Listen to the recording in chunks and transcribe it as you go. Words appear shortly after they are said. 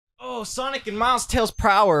Whoa, Sonic and Miles Tails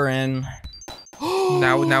Prower and...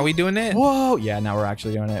 now we doing it? Whoa, yeah, now we're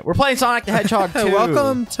actually doing it. We're playing Sonic the Hedgehog 2.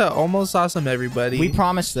 Welcome to Almost Awesome, everybody. We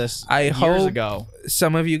promised this years ago.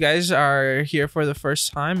 Some of you guys are here for the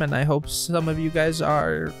first time, and I hope some of you guys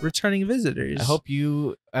are returning visitors. I hope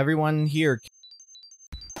everyone here...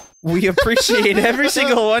 We appreciate every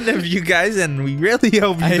single one of you guys, and we really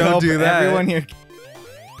hope you don't do that. Everyone here...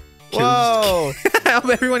 Whoa! I hope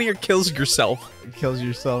everyone here kills yourself. Kills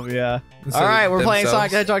yourself, yeah. All right, we're playing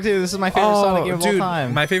Sonic the Hedgehog 2. This is my favorite Sonic game of all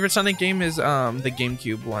time. My favorite Sonic game is the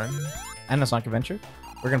GameCube one. I know Sonic Adventure.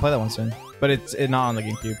 We're gonna play that one soon, but it's not on the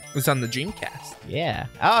GameCube. It's on the Dreamcast. Yeah.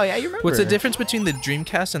 Oh yeah, you remember. What's the difference between the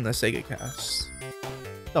Dreamcast and the Sega Cast?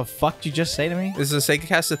 The fuck did you just say to me? Is the Sega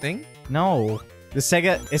Cast a thing? No. It's the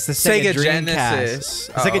Sega Genesis.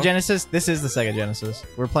 The Sega Genesis. This is the Sega Genesis.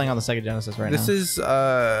 We're playing on the Sega Genesis right now. This is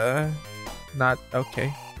not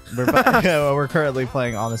okay. We're currently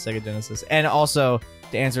playing on the Sega Genesis. And also,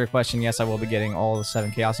 to answer your question, yes, I will be getting all the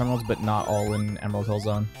 7 Chaos Emeralds, but not all in Emerald Hill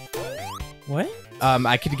Zone. What?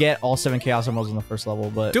 I could get all 7 Chaos Emeralds in the first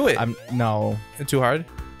level, but do it. No. Too hard?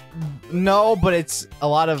 No, but it's a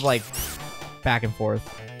lot of like back and forth.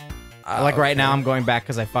 Like right now, I'm going back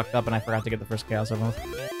because I fucked up and I forgot to get the first Chaos Emerald.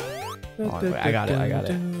 Oh, wait, I got it.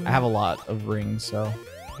 I have a lot of rings, so.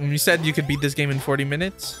 You said you could beat this game in 40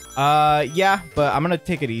 minutes? Yeah, but I'm gonna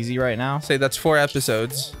take it easy right now. Say that's 4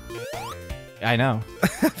 episodes. I know.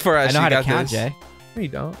 For us, I know how to count, Jay. No, you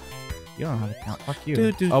don't. You don't know how to count. Fuck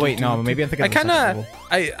you. Oh wait, no, maybe I'm thinking.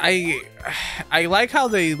 I like how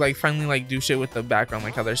they like finally like do shit with the background,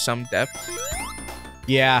 like how there's some depth.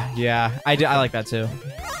 Yeah. I like that too.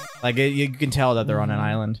 Like you can tell that they're on an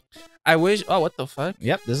island. I wish. Oh, what the fuck?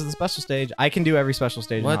 Yep, this is the special stage. I can do every special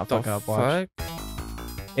stage. What and not the fuck up. fuck? Watch.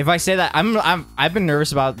 If I say that, I've been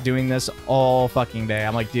nervous about doing this all fucking day.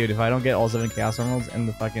 I'm like, dude, if I don't get all 7 Chaos Emeralds in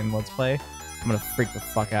the fucking Let's Play, I'm gonna freak the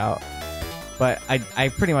fuck out. But I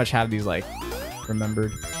pretty much have these like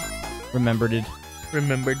remembered.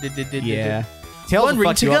 Yeah. Tails will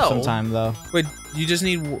fuck you up sometime though. Wait, you just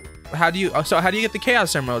need. How do you get the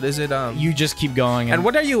Chaos Emerald? Is it You just keep going. And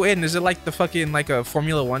what are you in? Is it like the fucking like a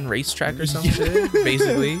Formula 1 racetrack or some shit?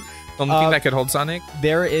 Basically. The only thing that could hold Sonic?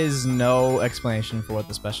 There is no explanation for what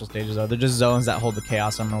the special stages are. They're just zones that hold the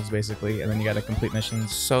Chaos Emeralds, basically, and then you gotta complete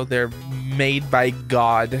missions. So they're made by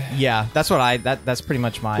God. Yeah, that's what that's pretty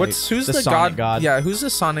much my... Who's the Sonic God? Yeah, who's the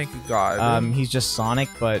Sonic God? He's just Sonic,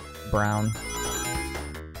 but brown.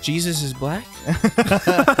 Jesus is black? That's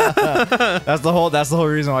the whole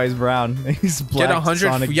reason why he's brown. He's black. Get 100.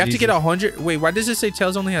 Sonic you have Jesus. to get 100. Wait, why does it say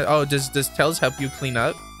Tails only has... Oh, does Tails help you clean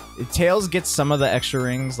up? Tails gets some of the extra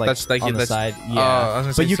rings like on the side.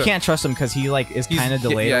 Yeah, but you can't trust him because he like is kind of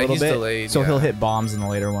delayed a little bit. Delayed, so he'll hit bombs in the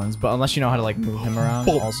later ones. But unless you know how to like move him around,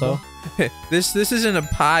 also. This isn't a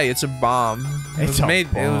pie. It's a bomb. It was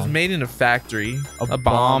made in a factory. A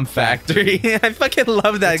bomb factory. I fucking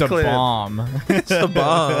love that clip. It's a bomb. It's a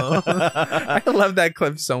bomb. I love that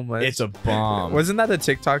clip so much. It's a bomb. Wasn't that a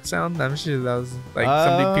TikTok sound? I'm sure that was like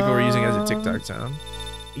something people were using as a TikTok sound.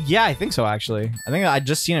 Yeah, I think so, actually. I think I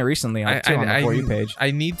just seen it recently on the For You page.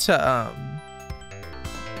 I need to,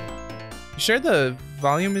 You sure the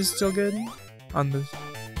volume is still good on the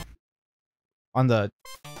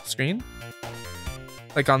screen?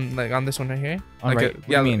 Like on this one right here?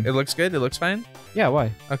 Yeah, it looks good? It looks fine? Yeah,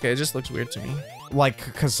 why? Okay, it just looks weird to me. Like,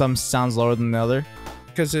 because some sounds lower than the other?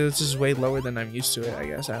 Because it's just way lower than I'm used to it, I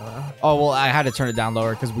guess. I don't know. Oh, well, I had to turn it down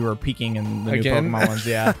lower because we were peaking in the new Pokemon ones,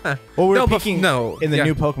 yeah. Well, we were peaking in the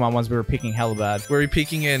new Pokemon ones, we were peaking hella bad. Were we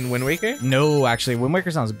peaking in Wind Waker? No, actually, Wind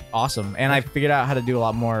Waker sounds awesome. And I figured out how to do a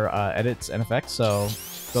lot more edits and effects, so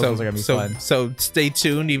those ones are going to be fun. So stay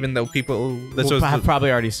tuned, even though people... have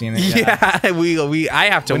probably already seen it. Yeah, I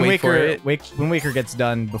have to wait for it. Wind Waker gets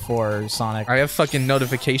done before Sonic. I have fucking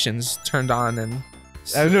notifications turned on and...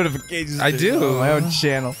 I have notifications. I do. On my own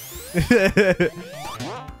channel.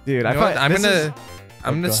 Dude, I'm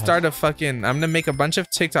gonna make a bunch of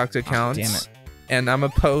TikTok accounts. Damn it. And I'm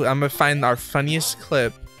gonna find our funniest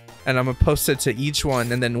clip and I'm gonna post it to each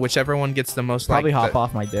one, and then whichever one gets the most probably hop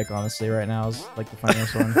off my dick, honestly, right now is like the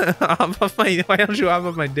funniest one. Why don't you hop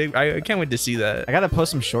off my dick? I can't wait to see that. I gotta post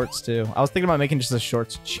some shorts too. I was thinking about making just a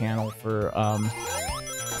shorts channel for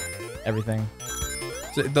everything.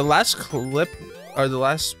 So the last clip, or the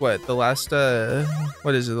last what is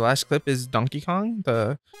it? The last clip is Donkey Kong,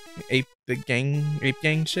 the ape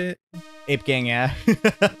gang shit. Ape gang, yeah.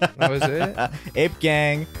 What was it? Ape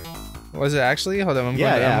gang. Was it actually? Hold on, I'm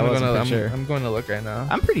going to look right now.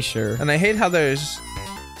 I'm pretty sure. And I hate how there's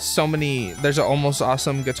so many. There's an almost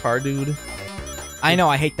awesome guitar dude. I know,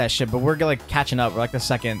 I hate that shit, but we're like catching up. We're like the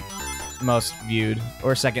second most viewed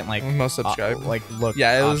or second like most subscribed. like look.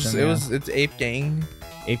 Yeah, option, it's Ape Gang.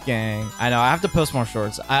 Ape Gang. I know. I have to post more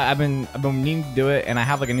shorts. I've been needing to do it, and I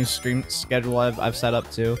have like a new stream schedule I've set up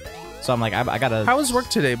too. So I'm like, I gotta. How was work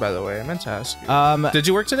today, by the way? I meant to ask you. Did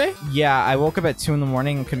you work today? Yeah, I woke up at 2 in the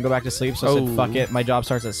morning and couldn't go back to sleep, so I said, fuck it. My job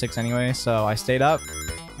starts at 6 anyway, so I stayed up,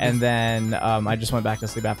 and then I just went back to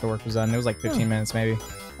sleep after work was done. It was like 15 minutes maybe.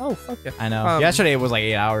 Oh, fuck yeah. I know. Yesterday it was like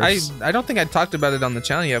 8 hours. I don't think I talked about it on the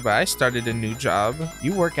channel yet, but I started a new job.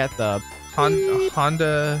 You work at the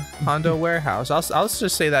Honda warehouse. I'll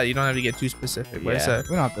just say that. You don't have to get too specific. But yeah,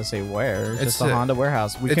 we don't have to say where. It's just the Honda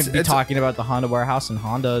warehouse. We could be talking about the Honda warehouse in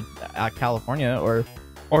Honda, California,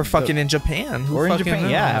 or fucking in Japan. Or in Japan.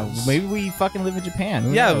 Knows? Yeah, maybe we fucking live in Japan.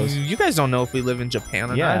 Who yeah, knows? You guys don't know if we live in Japan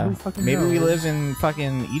or not. Who fucking maybe knows? we live in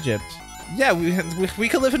fucking Egypt. Yeah, we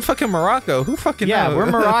could live in fucking Morocco. Who fucking knows? Yeah, we're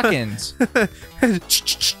Moroccans.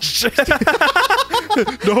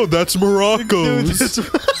 No, that's Morocco.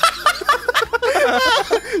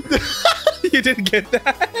 You didn't get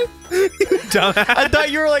that? You dumbass. I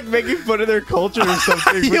thought you were like making fun of their culture or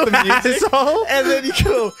something with the music. Asshole. And then you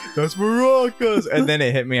go, that's Morocco's. And then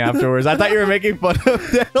it hit me afterwards. I thought you were making fun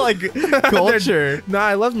of their like culture. No,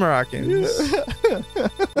 I love Moroccans.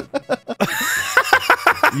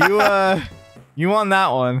 You won that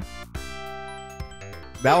one.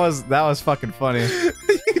 That was fucking funny. You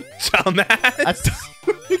dumbass. I thought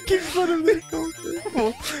you were making fun of their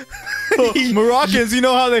culture. Moroccans, you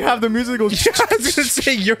know how they have the musical. I was gonna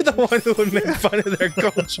say you're the one who would make fun of their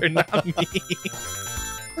culture, not me.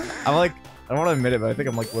 I'm like, I don't want to admit it, but I think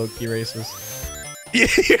I'm like low-key racist.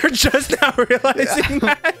 You're just now realizing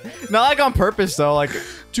that. Not like on purpose though. Like,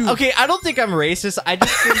 dude. Okay, I don't think I'm racist. I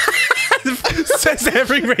just think says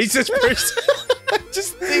every racist person.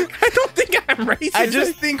 I don't think I'm racist. I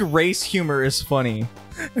just think race humor is funny.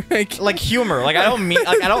 Like humor. Like I don't mean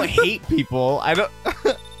like I don't hate people. I don't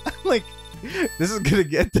like this is gonna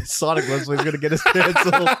get this Sonic Let's Play is gonna get us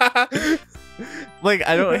canceled. Like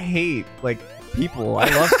I don't hate like people. I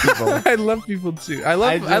love people. I love people too. I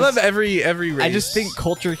love every race. I just think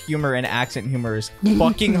culture humor and accent humor is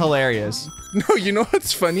fucking hilarious. No, you know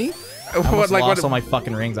what's funny? I lost all my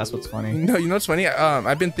fucking rings. That's what's funny. No, you know what's funny?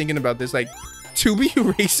 I've been thinking about this. Like, to be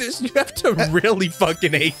racist, you have to really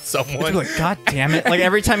fucking hate someone. Like, God damn it! Like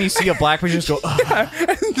every time you see a black person, just go. Yeah,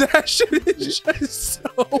 and that shit is just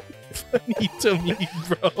so funny to me,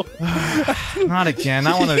 bro. Not again.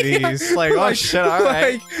 Not one of these. Like, oh shit! All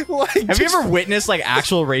right. Have you ever witnessed like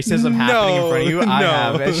actual racism happening in front of you? I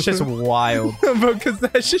have. It's just wild. Because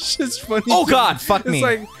that shit's just funny. Oh God, fuck me.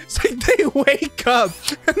 It's like they wake up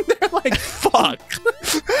and they're like, fuck.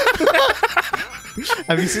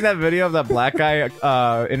 Have you seen that video of that black guy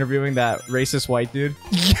interviewing that racist white dude?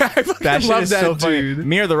 Yeah, I fucking love that so dude. Funny.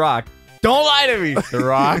 Me or The Rock? Don't lie to me. The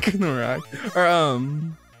Rock. The Rock. Or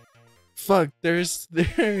fuck. There's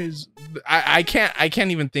I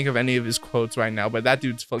can't even think of any of his quotes right now, but that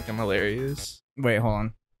dude's fucking hilarious. Wait, hold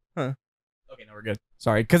on. Huh. Okay, no, we're good.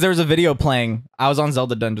 Sorry, because there was a video playing. I was on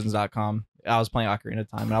ZeldaDungeons.com. I was playing Ocarina of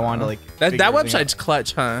Time, and I wanted to like. That website's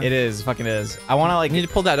clutch, huh? It is, fucking is. I want to like. You need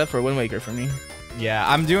to pull that up for Wind Waker for me. Yeah,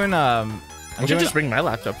 I'm doing I should just bring my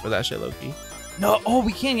laptop for that shit, Loki. No, oh,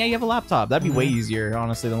 we can. Yeah, you have a laptop. That'd be way easier,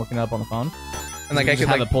 honestly, than looking it up on the phone. And like I could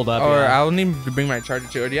have like it pulled up. Or yeah. I'll need to bring my charger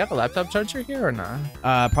too. Or do you have a laptop charger here or not?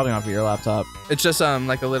 Probably not for your laptop. It's just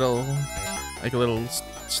like a little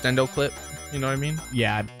stendo clip. You know what I mean?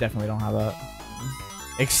 Yeah, I definitely don't have a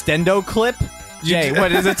extendo clip. Jay, what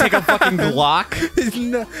does it take a fucking Glock?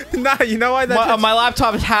 Nah, you know why that? My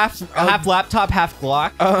laptop is half laptop, half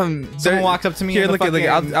Glock. Someone walked up to me. Here, look at.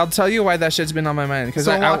 I'll tell you why that shit's been on my mind. Because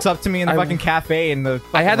someone walks up to me in the fucking cafe, and the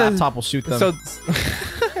fucking laptop will shoot them. So,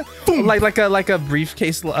 like a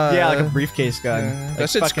briefcase. Yeah, like a briefcase gun. That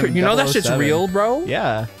shit's you know that shit's real, bro.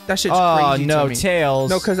 Yeah, that shit's crazy. Oh no, to me. Tails.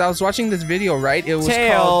 No, because I was watching this video, right? It was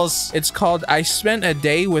Tails. It's called "I Spent a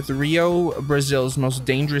Day with Rio, Brazil's Most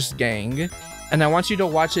Dangerous Gang." And I want you to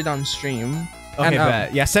watch it on stream. Okay,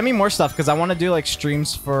 bet. Yeah, send me more stuff because I want to do like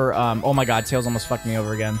streams for. Oh my God, Tails almost fucked me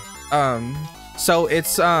over again. So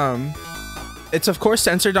it's of course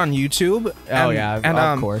censored on YouTube.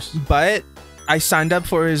 Of course. But I signed up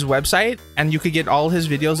for his website, and you could get all his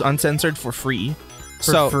videos uncensored for free.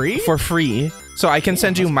 For free? For free. So I can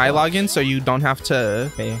send you my login, so you don't have to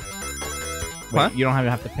pay. What? You don't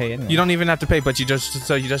have to pay anything. You don't even have to pay, but you just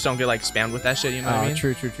don't get like spammed with that shit. You know what I mean?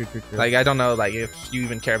 True. Like I don't know, like if you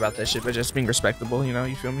even care about that shit, but just being respectable. You know?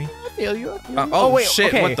 You feel me? I feel you. Wait,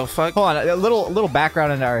 shit! Okay. What the fuck? Hold on, a little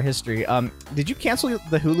background into our history. Did you cancel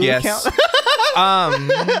the Hulu account? I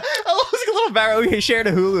was a little background. We shared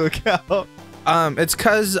a Hulu account. It's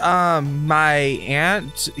cause my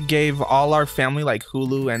aunt gave all our family like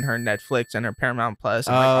Hulu and her Netflix and her Paramount Plus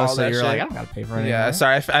and like all so that you're shit. like, I don't gotta pay for anything. Yeah,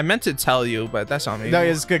 sorry, I meant to tell you, but that's on me. No,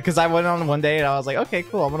 it's good because I went on one day and I was like, okay,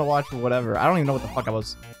 cool, I'm gonna watch whatever. I don't even know what the fuck I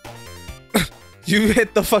was. You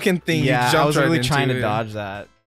hit the fucking thing. Yeah, you jumped I was right really into trying to it. dodge that.